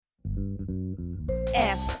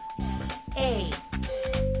Welcome to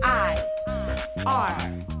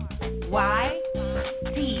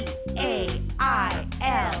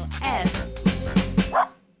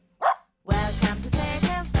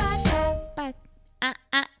Fairy Tales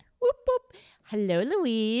Podcast. Whoop, whoop. Hello,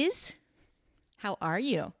 Louise. How are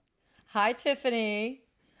you? Hi, Tiffany.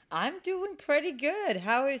 I'm doing pretty good.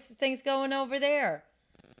 How is things going over there?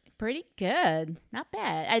 Pretty good. Not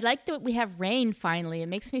bad. I like that we have rain finally. It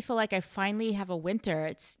makes me feel like I finally have a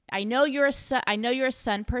winter. I know you're a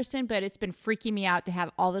sun person, but it's been freaking me out to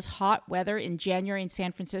have all this hot weather in January in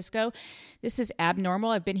San Francisco. This is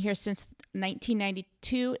abnormal. I've been here since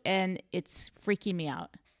 1992 and it's freaking me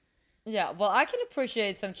out. Yeah, well, I can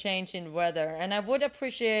appreciate some change in weather, and I would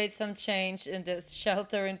appreciate some change in the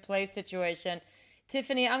shelter-in-place situation.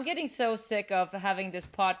 Tiffany, I'm getting so sick of having this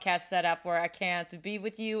podcast set up where I can't be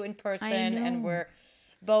with you in person, and we're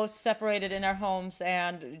both separated in our homes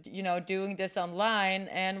and, doing this online.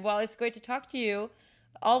 And while it's great to talk to you,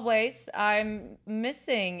 always, I'm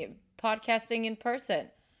missing podcasting in person.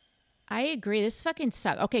 I agree. This fucking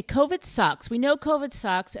sucks. Okay, COVID sucks. We know COVID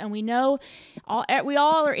sucks, and we know we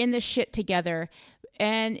all are in this shit together.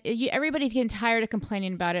 And everybody's getting tired of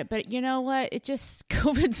complaining about it. But you know what?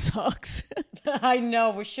 COVID sucks. I know.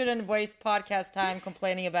 We shouldn't waste podcast time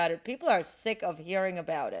complaining about it. People are sick of hearing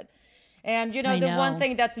about it. And, the one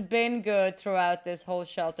thing that's been good throughout this whole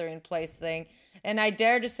shelter-in-place thing, and I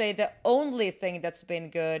dare to say the only thing that's been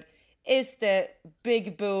good, is the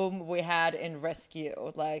big boom we had in rescue.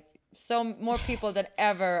 So more people than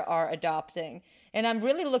ever are adopting. And I'm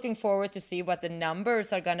really looking forward to see what the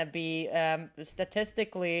numbers are going to be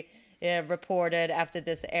statistically reported after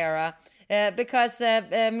this era. Because,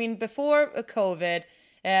 before COVID,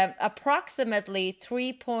 approximately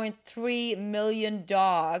 3.3 million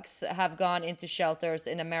dogs have gone into shelters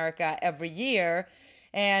in America every year.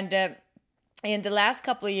 And in the last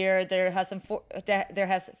couple of years, there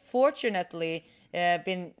has fortunately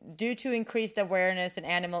been, due to increased awareness and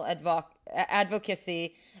animal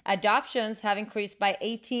advocacy, adoptions have increased by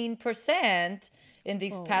 18% in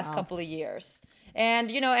these past couple of years.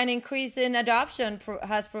 And, an increase in adoption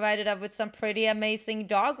has provided us with some pretty amazing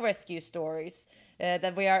dog rescue stories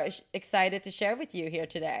that we are excited to share with you here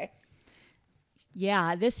today.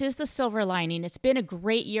 Yeah, this is the silver lining. It's been a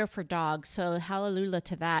great year for dogs, so hallelujah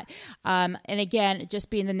to that. And again, just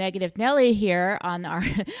being the negative Nelly here on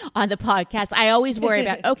the podcast, I always worry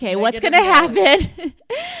about, okay, what's going to happen?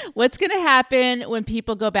 What's going to happen when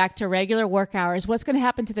people go back to regular work hours? What's going to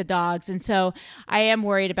happen to the dogs? And so I am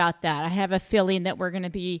worried about that. I have a feeling that we're going to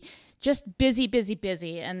be just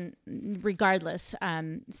busy, and regardless.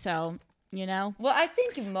 Well, I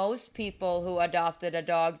think most people who adopted a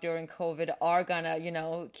dog during COVID are gonna,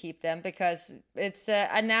 keep them because it's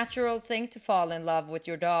a natural thing to fall in love with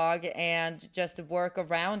your dog and just to work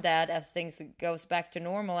around that as things goes back to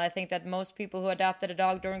normal. I think that most people who adopted a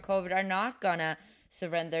dog during COVID are not gonna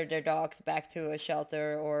surrender their dogs back to a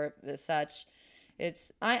shelter or such.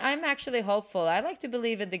 I'm actually hopeful. I like to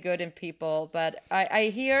believe in the good in people, but I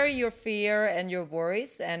hear your fear and your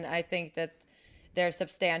worries, and I think that they're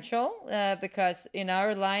substantial because in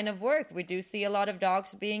our line of work, we do see a lot of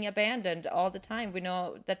dogs being abandoned all the time. We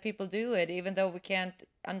know that people do it, even though we can't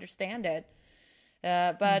understand it.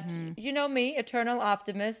 But you know me, eternal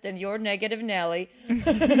optimist, and you're negative Nelly.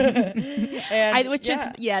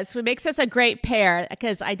 What makes us a great pair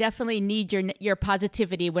because I definitely need your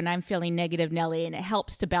positivity when I'm feeling negative Nelly, and it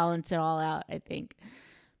helps to balance it all out, I think.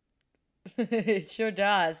 It sure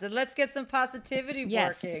does. And let's get some positivity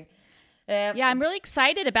working. I'm really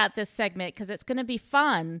excited about this segment because it's going to be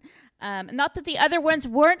fun. Not that the other ones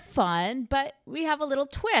weren't fun, but we have a little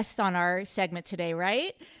twist on our segment today,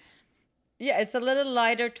 right? Yeah, it's a little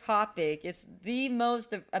lighter topic. It's the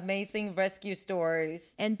most amazing rescue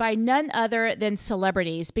stories. And by none other than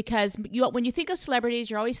celebrities, because when you think of celebrities,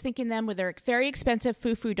 you're always thinking them with their very expensive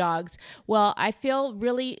foo-foo dogs. Well, I feel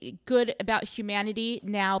really good about humanity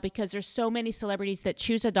now because there's so many celebrities that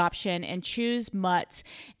choose adoption and choose mutts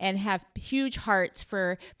and have huge hearts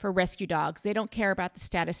for rescue dogs. They don't care about the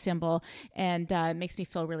status symbol, and it makes me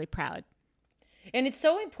feel really proud. And it's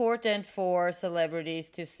so important for celebrities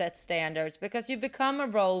to set standards because you become a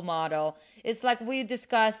role model. It's like we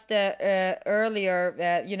discussed earlier,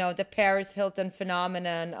 the Paris Hilton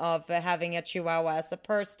phenomenon of having a Chihuahua as a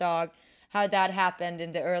purse dog, how that happened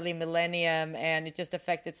in the early millennium and it just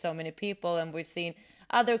affected so many people. And we've seen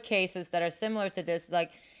other cases that are similar to this.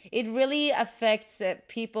 Like it really affects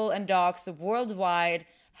people and dogs worldwide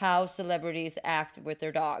how celebrities act with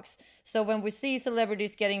their dogs. So when we see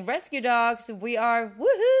celebrities getting rescue dogs, we are,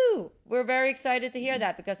 woohoo! We're very excited to hear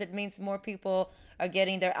that because it means more people are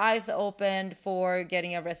getting their eyes opened for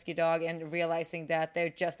getting a rescue dog and realizing that they're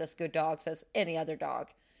just as good dogs as any other dog.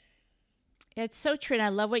 It's so true. And I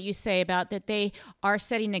love what you say about that they are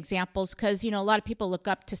setting examples because, a lot of people look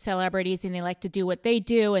up to celebrities and they like to do what they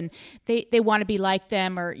do and they want to be like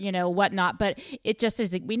them or, whatnot. But it just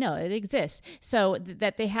is, we know it exists. So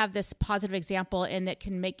that they have this positive example and that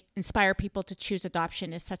can inspire people to choose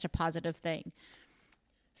adoption is such a positive thing.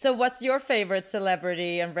 So what's your favorite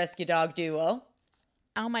celebrity and rescue dog duo?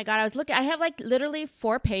 Oh my God. I have literally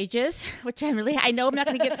 4 pages, which I know I'm not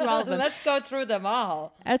going to get through all of them. Let's go through them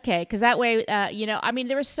all. Okay. Because that way,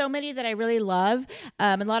 there were so many that I really love.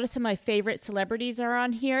 A lot of some of my favorite celebrities are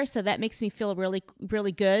on here. So that makes me feel really,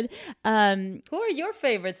 really good. Who are your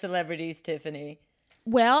favorite celebrities, Tiffany?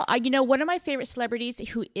 Well, one of my favorite celebrities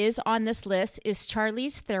who is on this list is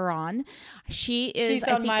Charlize Theron. She's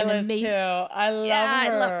on my list too. I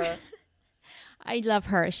love her. I love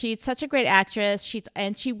her. She's such a great actress. She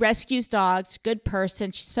rescues dogs. Good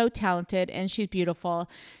person. She's so talented and she's beautiful.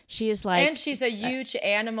 She is and she's a huge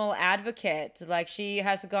animal advocate. Like she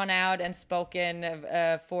has gone out and spoken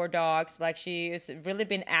for dogs. Like she has really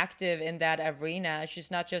been active in that arena. She's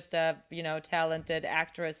not just a talented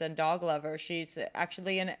actress and dog lover. She's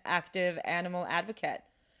actually an active animal advocate.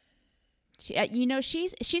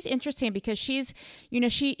 She's interesting because she's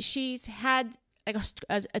had like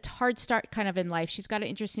a hard start kind of in life. She's got an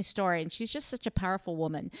interesting story and she's just such a powerful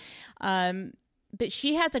woman. But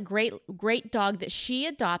she has a great dog that she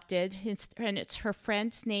adopted and it's her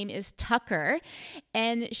friend's name is Tucker.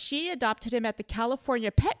 And she adopted him at the California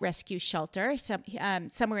Pet Rescue Shelter,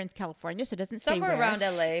 somewhere in California. So it doesn't say somewhere where. Around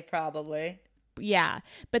LA, probably. Yeah,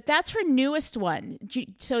 but that's her newest one.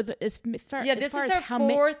 So this is her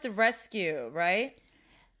 4th rescue, right?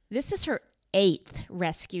 This is her 8th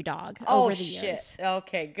rescue dog over the years.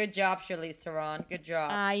 Okay, good job, Charlize Theron. Good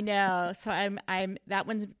job. I know. So I'm that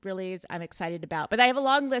one's really I'm excited about. But I have a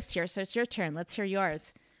long list here, so it's your turn. Let's hear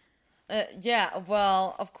yours.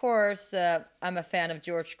 Well, of course, I'm a fan of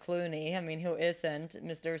George Clooney. I mean, who isn't?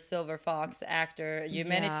 Mr. Silver Fox actor,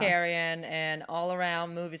 humanitarian, and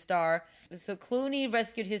all-around movie star. So Clooney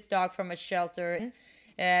rescued his dog from a shelter.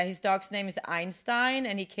 His dog's name is Einstein,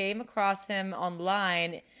 and he came across him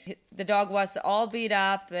online. The dog was all beat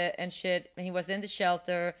up and shit, and he was in the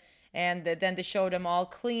shelter. And then they showed him all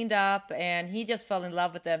cleaned up, and he just fell in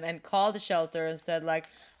love with them and called the shelter and said, like,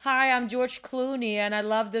 "Hi, I'm George Clooney, and I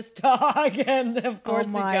love this dog." And of course,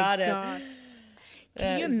 he got it.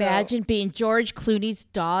 Can you imagine being George Clooney's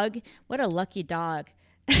dog? What a lucky dog.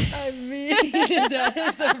 I mean, that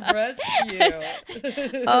is a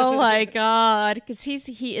rescue. Oh my God, because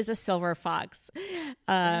he is a silver fox.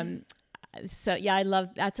 So yeah, I love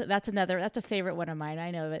that's a favorite one of mine.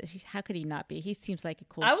 I know, but how could he not be? He seems like a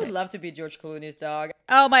cool. I would love to be George Clooney's dog.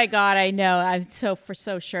 Oh my God, I know. I'm so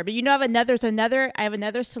sure. But I have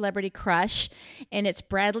another celebrity crush, and it's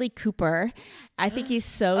Bradley Cooper. I think he's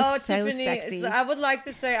so Tiffany, sexy. I would like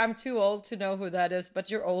to say I'm too old to know who that is, but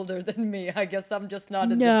you're older than me. I guess I'm just not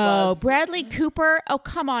in the buzz. Bradley Cooper. Oh,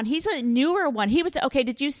 come on. He's a newer one. He was okay.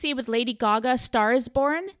 Did you see with Lady Gaga, Star is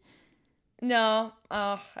Born? No.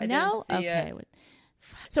 I didn't see it.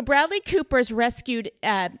 So Bradley Cooper's rescued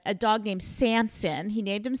a dog named Samson. He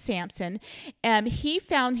named him Samson. He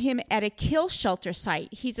found him at a kill shelter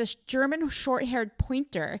site. He's a German short-haired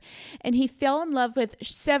pointer, and he fell in love with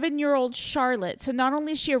 7-year-old Charlotte. So not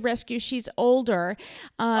only is she a rescue, she's older.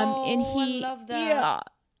 I love that.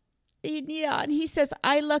 Yeah, and he says,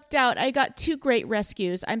 "I lucked out. I got 2 great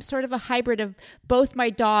rescues. I'm sort of a hybrid of both my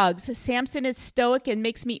dogs. Samson is stoic and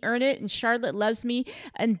makes me earn it, and Charlotte loves me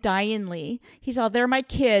undyingly." He's all, "They're my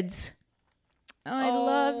kids." Oh, I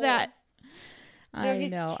love that. They're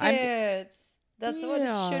his kids. That's what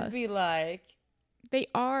it should be like. They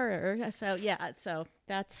are. So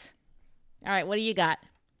that's... All right, what do you got?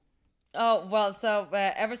 Oh, well, so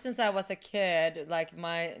ever since I was a kid, like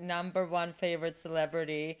my number 1 favorite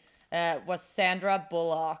celebrity was Sandra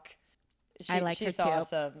Bullock. I like her too. She's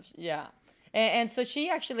awesome. Yeah. And so she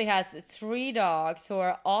actually has 3 dogs who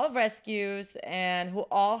are all rescues and who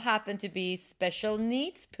all happen to be special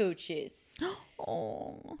needs poochies.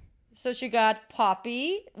 Oh. So she got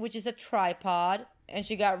Poppy, which is a tripod, and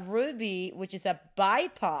she got Ruby, which is a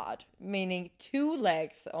bipod, meaning 2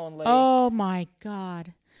 legs only. Oh my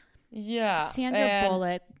God. Yeah. Sandra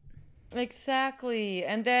Bullock. Exactly.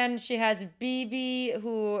 And then she has BB,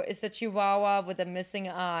 who is a Chihuahua with a missing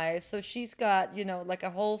eye. So she's got, like a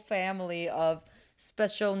whole family of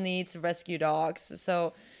special needs rescue dogs.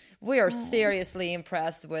 So we are seriously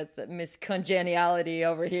impressed with Miss Congeniality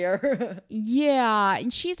over here. Yeah,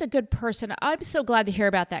 and she's a good person. I'm so glad to hear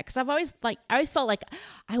about that because I always felt like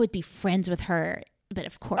I would be friends with her. But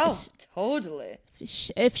of course, totally.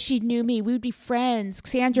 If she knew me, we would be friends.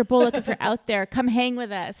 Sandra Bullock, if you're out there, come hang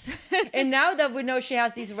with us. And now that we know she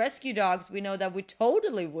has these rescue dogs, we know that we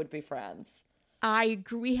totally would be friends. I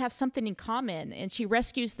agree. We have something in common, and she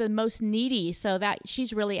rescues the most needy, so that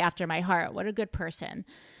she's really after my heart. What a good person.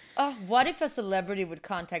 Oh, what if a celebrity would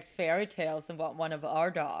contact Fairy Tales and want one of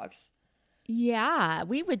our dogs? Yeah,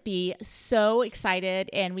 we would be so excited,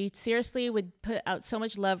 and we seriously would put out so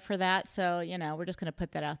much love for that. So, we're just going to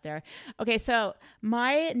put that out there. Okay, so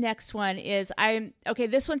my next one is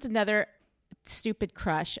this one's another stupid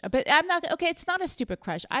crush, but I'm not, okay, it's not a stupid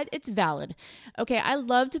crush. It's valid. Okay, I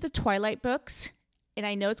loved the Twilight books. And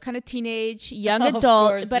I know it's kind of teenage, young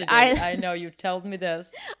adult, but I know you told me this.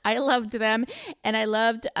 I loved them, and I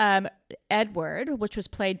loved Edward, which was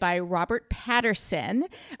played by Robert Patterson.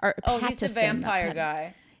 He's the vampire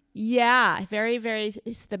guy. Yeah, very, very.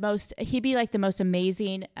 He'd be like the most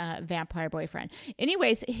amazing vampire boyfriend.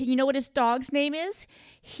 Anyways, you know what his dog's name is?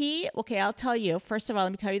 I'll tell you. First of all,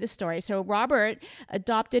 let me tell you the story. So Robert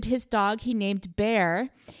adopted his dog he named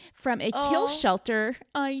Bear from a kill shelter.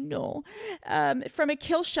 I know. From a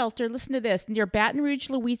kill shelter, listen to this, near Baton Rouge,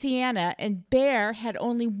 Louisiana. And Bear had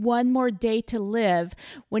only one more day to live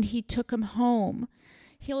when he took him home.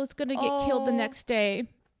 He was going to get killed the next day.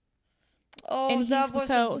 Oh, and that was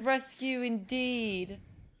a rescue indeed.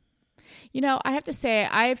 I have to say,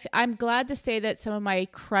 I'm glad to say that some of my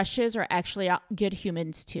crushes are actually good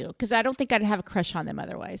humans too, because I don't think I'd have a crush on them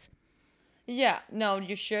otherwise. Yeah, no,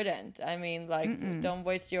 you shouldn't. I mean, don't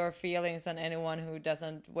waste your feelings on anyone who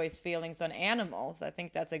doesn't waste feelings on animals. I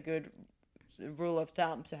think that's a good rule of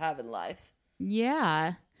thumb to have in life.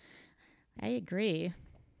 Yeah, I agree.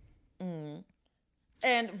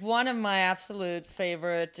 And one of my absolute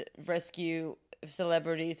favorite rescue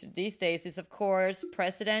celebrities these days is, of course,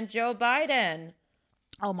 President Joe Biden.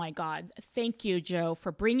 Oh, my God. Thank you, Joe,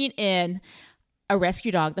 for bringing in a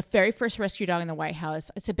rescue dog, the very first rescue dog in the White House.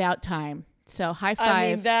 It's about time. So high five. I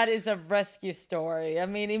mean, that is a rescue story. I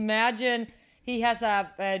mean, imagine he has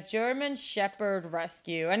a German Shepherd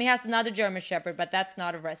rescue, and he has another German Shepherd, but that's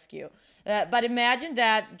not a rescue. But imagine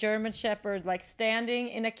that German Shepherd standing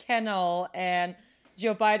in a kennel, and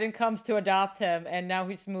Joe Biden comes to adopt him, and now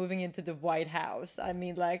he's moving into the White House. I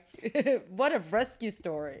mean, what a rescue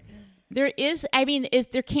story. There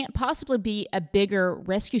can't possibly be a bigger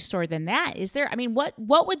rescue story than that, is there? I mean, what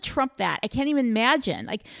would trump that? I can't even imagine.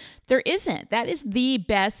 There isn't. That is the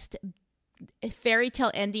best fairy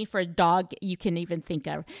tale ending for a dog you can even think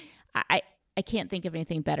of. I can't think of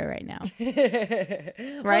anything better right now.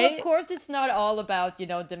 Right? Well, of course, it's not all about,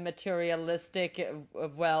 the materialistic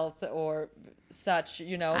wealth or such,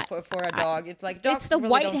 for a dog. It's like dogs it's the really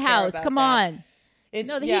White don't House. Care about Come that. on. He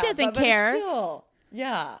doesn't care. But still,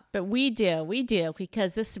 yeah. But we do,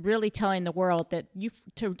 because this is really telling the world that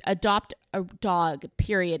to adopt a dog,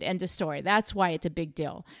 period, end of story. That's why it's a big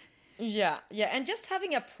deal. Yeah, and just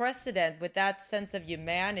having a precedent with that sense of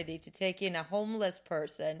humanity to take in a homeless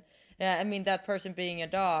person, that person being a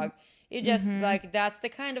dog, it just that's the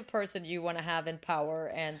kind of person you want to have in power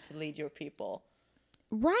and to lead your people.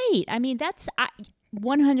 Right. I mean, that's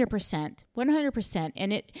 100%,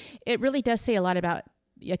 and it really does say a lot about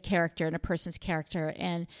a character and a person's character.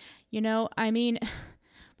 And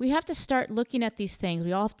we have to start looking at these things.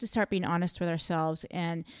 We all have to start being honest with ourselves,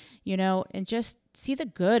 and and just see the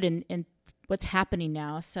good in what's happening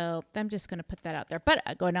now. So I'm just going to put that out there. But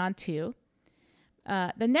going on to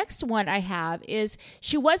the next one I have is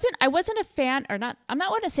I wasn't a fan, or not. I'm not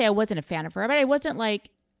going to say I wasn't a fan of her, but I wasn't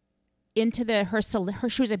into her.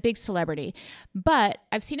 She was a big celebrity, but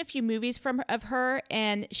I've seen a few movies of her,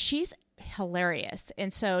 and she's hilarious.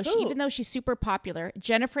 And so even though she's super popular,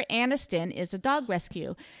 Jennifer Aniston is a dog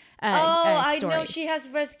rescue. I know she has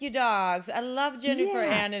rescue dogs. I love Jennifer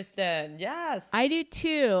Aniston. Yes, I do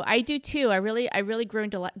too. I really grown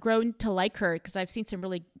to like her because I've seen some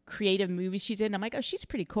really creative movies she's in. I'm like, oh, she's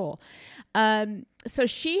pretty cool. So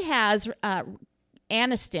she has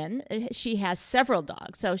Aniston, she has several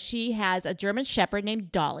dogs. So she has a German Shepherd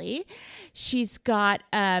named Dolly. She's got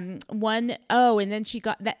and then she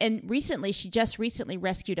got that, and she just recently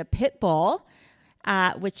rescued a pit bull,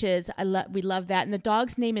 which is we love that. And the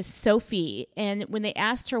dog's name is Sophie. And when they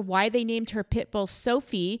asked her why they named her pit bull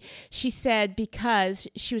Sophie, she said because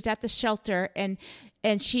she was at the shelter and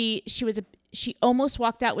she almost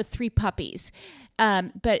walked out with 3 puppies,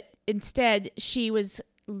 but instead she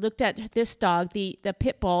looked at this dog, the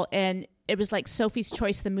pit bull, and it was like Sophie's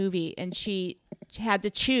Choice, the movie, and she had to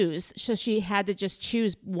choose. So she had to just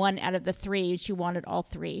choose one out of the three. She wanted all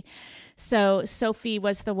three. So Sophie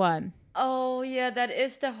was the one. Oh, yeah, that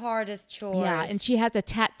is the hardest choice. Yeah, and she has a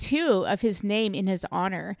tattoo of his name in his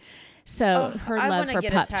honor. So her love for pups I want to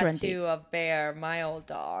get a tattoo deep. of Bear, my old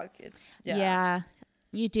dog. Yeah,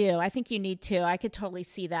 you do. I think you need to. I could totally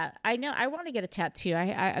see that. I know. I want to get a tattoo.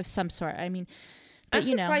 I of some sort. I mean, but I'm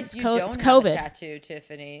surprised you don't it's have COVID. a tattoo,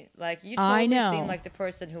 Tiffany. Like, you totally seem like the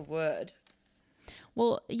person who would.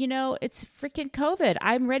 Well, it's freaking COVID.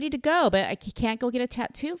 I'm ready to go, but I can't go get a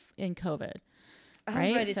tattoo in COVID. I'm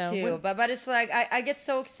right? ready too, but it's like I get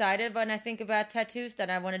so excited when I think about tattoos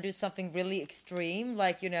that I want to do something really extreme.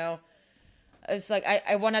 Like, it's like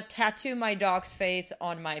I want to tattoo my dog's face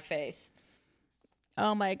on my face.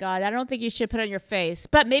 Oh my God. I don't think you should put it on your face,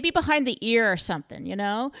 but maybe behind the ear or something,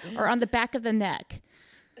 or on the back of the neck.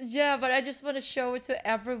 Yeah, but I just want to show it to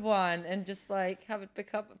everyone and just like have it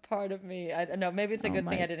become a part of me. I don't know. Maybe it's a good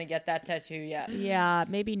thing I didn't get that tattoo yet. Yeah,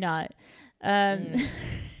 maybe not.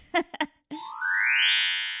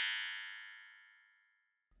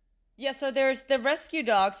 Yeah, so there's the rescue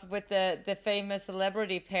dogs with the famous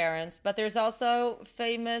celebrity parents, but there's also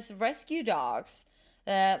famous rescue dogs.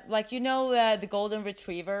 Like, the Golden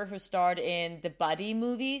Retriever who starred in the Buddy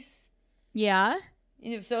movies? Yeah.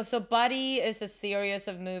 So Buddy is a series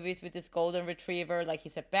of movies with this Golden Retriever. Like,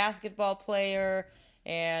 he's a basketball player,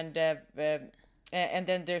 and then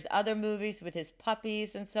there's other movies with his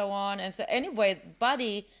puppies and so on. And so anyway,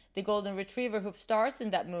 Buddy, the Golden Retriever who stars in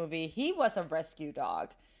that movie, he was a rescue dog.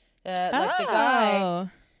 Like the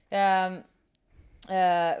guy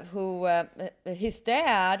who his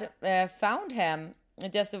dad found him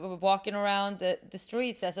just walking around the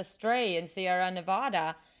streets as a stray in Sierra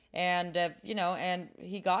Nevada, and and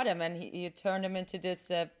he got him, and he turned him into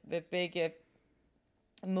this big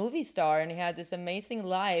movie star, and he had this amazing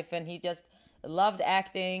life, and he just loved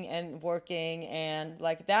acting and working, and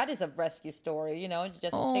like that is a rescue story, you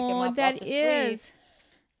just pick him up off the street.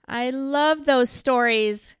 I love those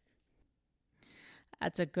stories.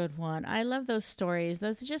 That's a good one. I love those stories.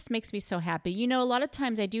 That just makes me so happy. A lot of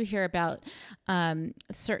times I do hear about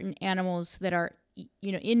certain animals that are,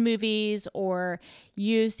 in movies or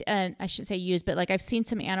used, and I shouldn't say used, but like I've seen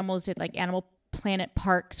some animals at like Animal Planet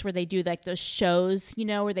parks where they do like those shows,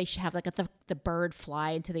 where they have like the bird fly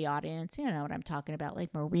into the audience. You know what I'm talking about,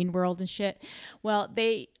 like Marine World and shit. Well,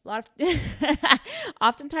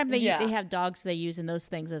 oftentimes they have dogs they use in those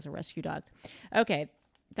things as a rescue dog. Okay.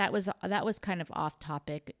 That was kind of off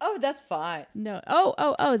topic. Oh, that's fine. No.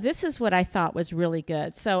 Oh, this is what I thought was really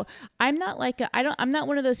good. So I'm not I'm not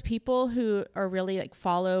one of those people who are really like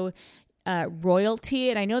follow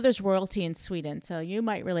royalty. And I know there's royalty in Sweden, so you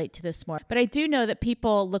might relate to this more. But I do know that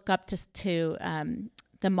people look up to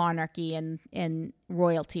the monarchy and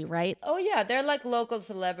royalty, right? Oh, yeah. They're like local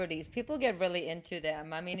celebrities. People get really into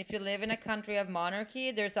them. I mean, if you live in a country of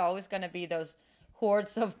monarchy, there's always going to be those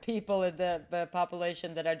hordes of people in the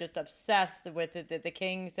population that are just obsessed with the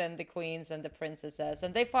kings and the queens and the princesses,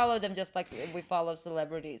 and they follow them just like we follow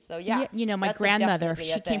celebrities. So yeah, my grandmother,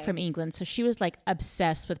 she came from England, so she was like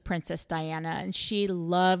obsessed with Princess Diana, and she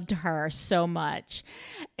loved her so much.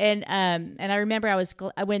 And I remember I was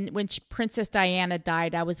when Princess Diana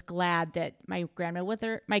died, I was glad that my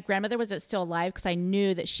grandmother was still alive, because I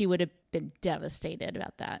knew that she would have been devastated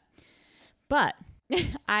about that. But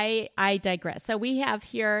I digress. So we have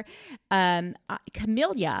here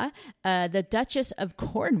Camilla, the Duchess of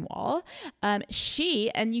Cornwall. And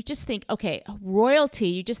you just think, okay, royalty,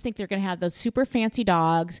 you just think they're going to have those super fancy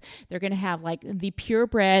dogs. They're going to have like the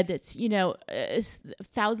purebred that's,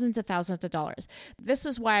 thousands and thousands of dollars. This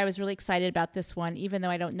is why I was really excited about this one, even though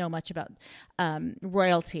I don't know much about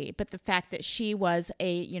royalty. But the fact that she was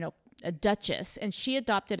a duchess, and she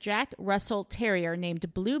adopted a Jack Russell Terrier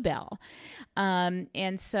named Bluebell.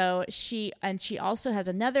 And so she also has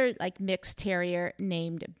another like mixed terrier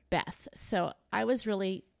named Beth. So I was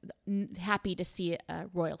really happy to see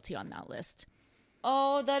royalty on that list.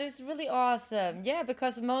 Oh, that is really awesome. Yeah,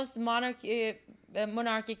 because most monarchic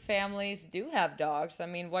families do have dogs. I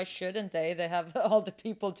mean, why shouldn't they? They have all the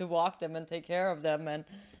people to walk them and take care of them, and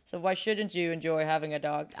so why shouldn't you enjoy having a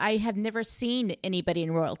dog? I have never seen anybody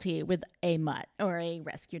in royalty with a mutt or a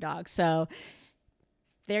rescue dog. So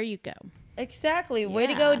there you go. Exactly. Way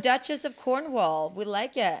to go, Duchess of Cornwall. We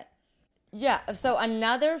like it. Yeah. So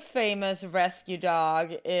another famous rescue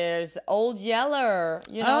dog is Old Yeller.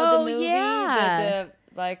 The movie, the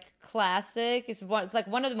like classic. It's like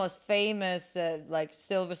one of the most famous like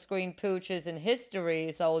silver screen pooches in history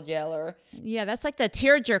is Old Yeller. Yeah, that's like the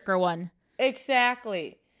tearjerker one.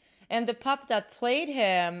 Exactly. And the pup that played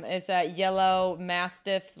him is a yellow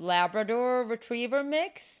Mastiff Labrador Retriever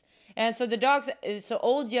mix. And so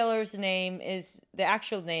Old Yeller's the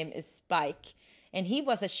actual name is Spike. And he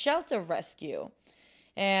was a shelter rescue.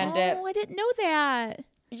 And I didn't know that.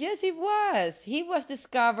 Yes, he was. He was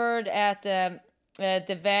discovered at the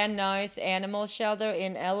Van Nuys Animal Shelter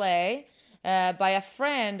in LA by a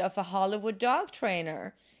friend of a Hollywood dog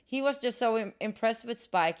trainer. He was just so impressed with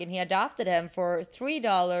Spike, and he adopted him for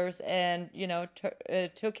 $3 and,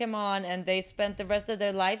 took him on, and they spent the rest of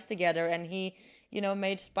their lives together. And he,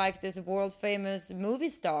 made Spike this world famous movie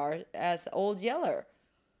star as Old Yeller.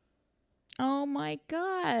 Oh my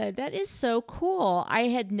God, that is so cool. I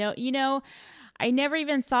had I never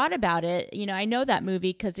even thought about it. I know that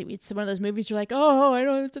movie because it's one of those movies you're like, oh, I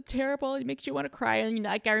know, it's terrible. It makes you want to cry. And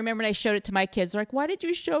I remember when I showed it to my kids, they're like, why did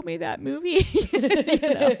you show me that movie?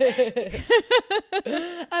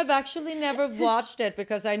 I've actually never watched it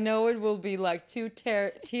because I know it will be like too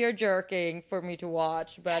tear jerking for me to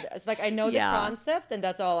watch. But it's like I know the concept, and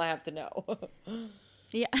that's all I have to know.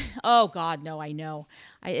 Yeah. Oh God, no, I know.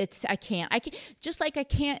 I can't.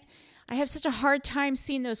 I have such a hard time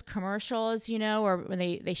seeing those commercials, or when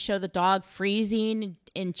they show the dog freezing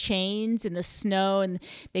in chains in the snow and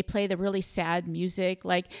they play the really sad music,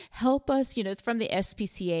 like help us, it's from the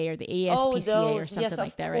SPCA or the ASPCA or something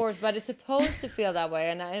like that. Yes, of course, right? But it's supposed to feel that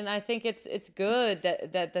way, and I think it's good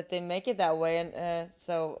that they make it that way, and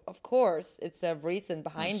so of course it's a reason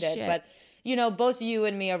behind it, but. Both you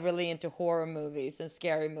and me are really into horror movies and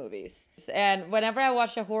scary movies. And whenever I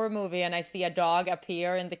watch a horror movie and I see a dog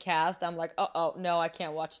appear in the cast, I'm like, oh, no, I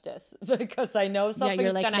can't watch this. Because I know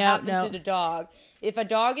something's going to happen to the dog. If a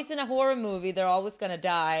dog is in a horror movie, they're always going to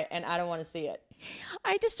die, and I don't want to see it.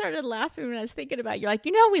 I just started laughing when I was thinking about it. You're like,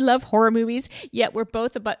 we love horror movies, yet we're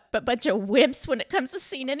both a bunch of wimps when it comes to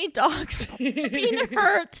seeing any dogs being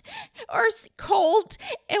hurt or cold.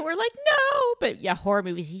 And we're like, no. But yeah, horror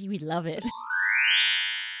movies, we love it.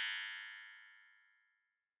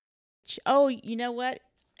 Oh, you know what?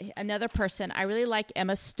 Another person, I really like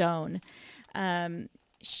Emma Stone.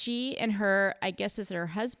 She and her, I guess is her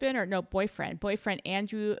husband or no, boyfriend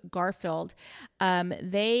Andrew Garfield,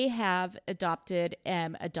 they have adopted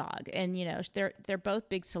a dog, and they're both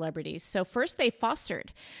big celebrities. So first they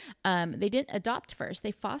fostered, they didn't adopt first,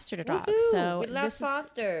 they fostered a dog. Woo-hoo! So we love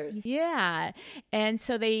fosters. Yeah, and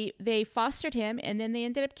so they fostered him, and then they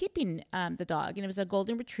ended up keeping the dog, and it was a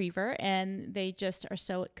golden retriever, and they just are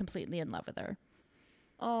so completely in love with her.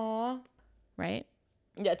 Aw, right.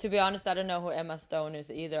 Yeah, to be honest, I don't know who Emma Stone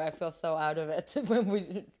is either. I feel so out of it when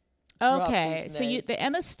we. Okay, so the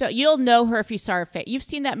Emma Stone, you'll know her if you saw her face. You've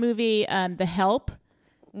seen that movie, The Help?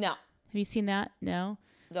 No. Have you seen that? No.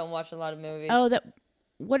 Don't watch a lot of movies. Oh,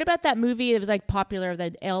 what about that movie that was like popular?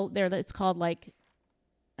 It's called like.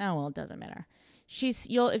 Oh well, it doesn't matter.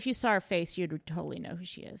 If you saw her face, you'd totally know who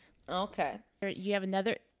she is. Okay. You have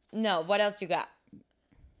another. No. What else you got?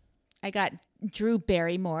 I got Drew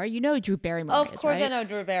Barrymore. You know who Drew Barrymore Of course right? I know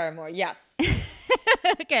Drew Barrymore, yes.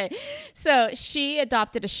 Okay. So she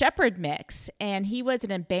adopted a shepherd mix, and he was an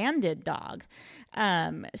abandoned dog.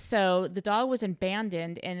 So the dog was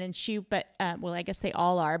abandoned, and then I guess they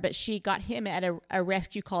all are, but she got him at a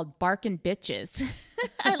rescue called Barkin' Bitches.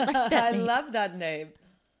 I like that I name. love that name.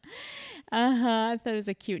 I thought it was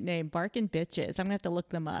a cute name, Barkin' Bitches. I'm going to have to look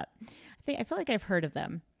them up. I feel like I've heard of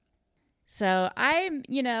them. So I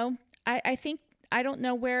think I don't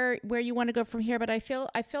know where you want to go from here, but I felt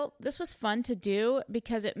this was fun to do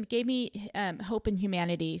because it gave me hope in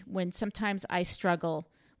humanity when sometimes I struggle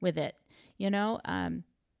with it,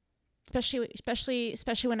 especially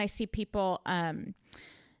when I see people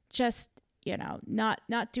just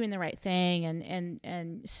not doing the right thing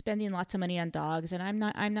and spending lots of money on dogs. And I'm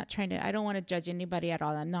not trying to. I don't want to judge anybody at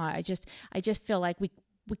all. I'm not. I just feel like we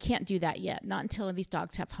can't do that yet. Not until these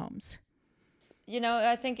dogs have homes.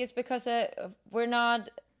 I think it's because we're not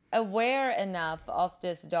aware enough of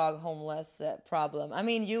this dog homeless problem. I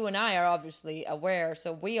mean, you and I are obviously aware,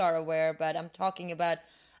 so we are aware, but I'm talking about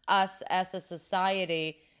us as a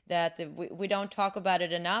society that we don't talk about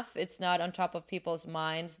it enough. It's not on top of people's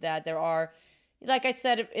minds that there are, like I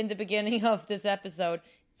said in the beginning of this episode,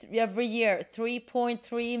 every year,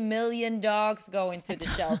 3.3 million dogs go into the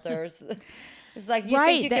shelters. It's like, you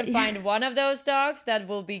think you can find one of those dogs that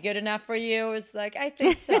will be good enough for you? It's like, I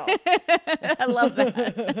think so. I love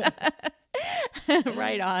that.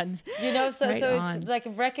 Right on. So it's like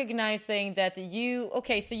recognizing that so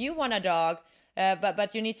you want a dog,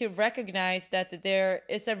 but you need to recognize that there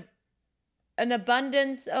is an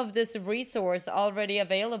abundance of this resource already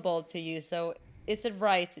available to you. So is it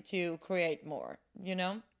right to create more,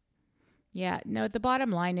 Yeah, no, the bottom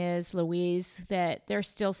line is, Louise, that there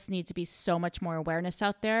still needs to be so much more awareness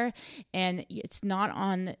out there, and it's not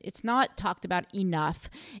talked about enough.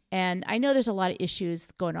 And I know there's a lot of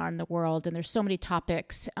issues going on in the world, and there's so many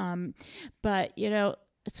topics, but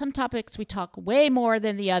some topics we talk way more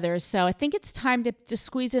than the others. So I think it's time to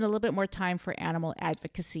squeeze in a little bit more time for animal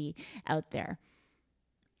advocacy out there.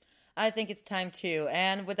 I think it's time too.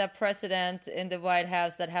 And with a president in the White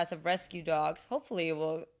House that has rescue dogs, hopefully it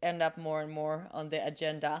will end up more and more on the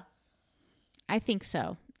agenda. I think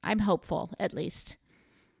so. I'm hopeful, at least.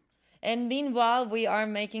 And meanwhile, we are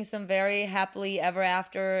making some very happily ever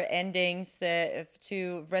after endings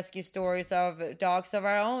to rescue stories of dogs of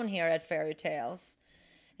our own here at Fairy Tales.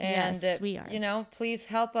 And, yes, we are. Please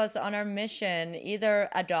help us on our mission. Either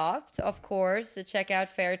adopt, of course. Check out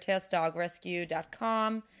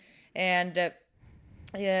fairytalesdogrescue.com. And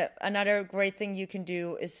another great thing you can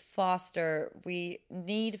do is foster. We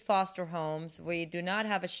need foster homes. We do not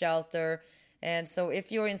have a shelter. And so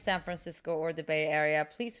if you're in San Francisco or the Bay Area,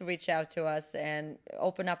 please reach out to us and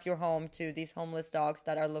open up your home to these homeless dogs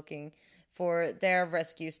that are looking for their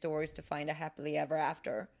rescue stories to find a happily ever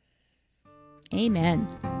after. Amen.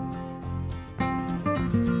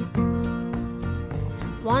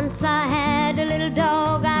 Once I had a little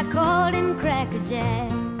dog, I called him Cracker Jack.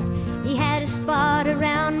 He had a spot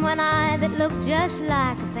around one eye that looked just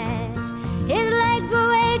like a patch. His legs were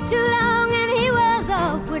way too long and he was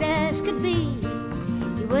awkward as could be.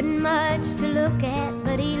 He wasn't much to look at,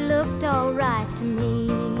 but he looked all right to me.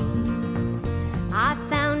 I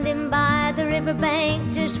found him by the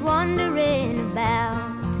riverbank just wandering about.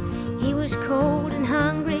 He was cold and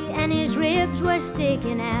hungry and his ribs were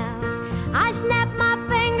sticking out. I snapped my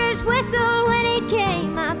fingers, whistled when he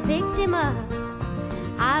came, I picked him up.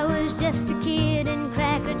 I was just a kid and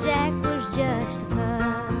Cracker Jack was just a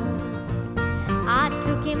pup. I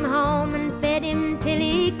took him home and fed him till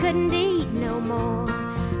he couldn't eat no more.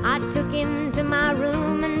 I took him to my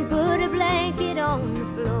room and put a blanket on the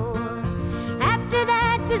floor. After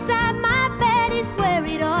that, beside my bed is where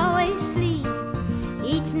he'd always sleep.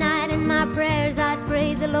 Each night in my prayers I'd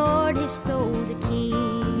pray the Lord his soul to keep.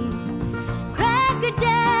 Cracker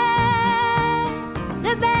Jack,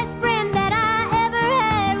 the best friend that I ever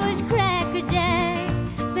had was Cracker Jack.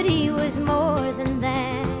 But he was more than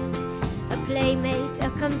that, a playmate, a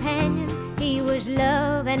companion. He was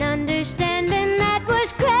love and understanding.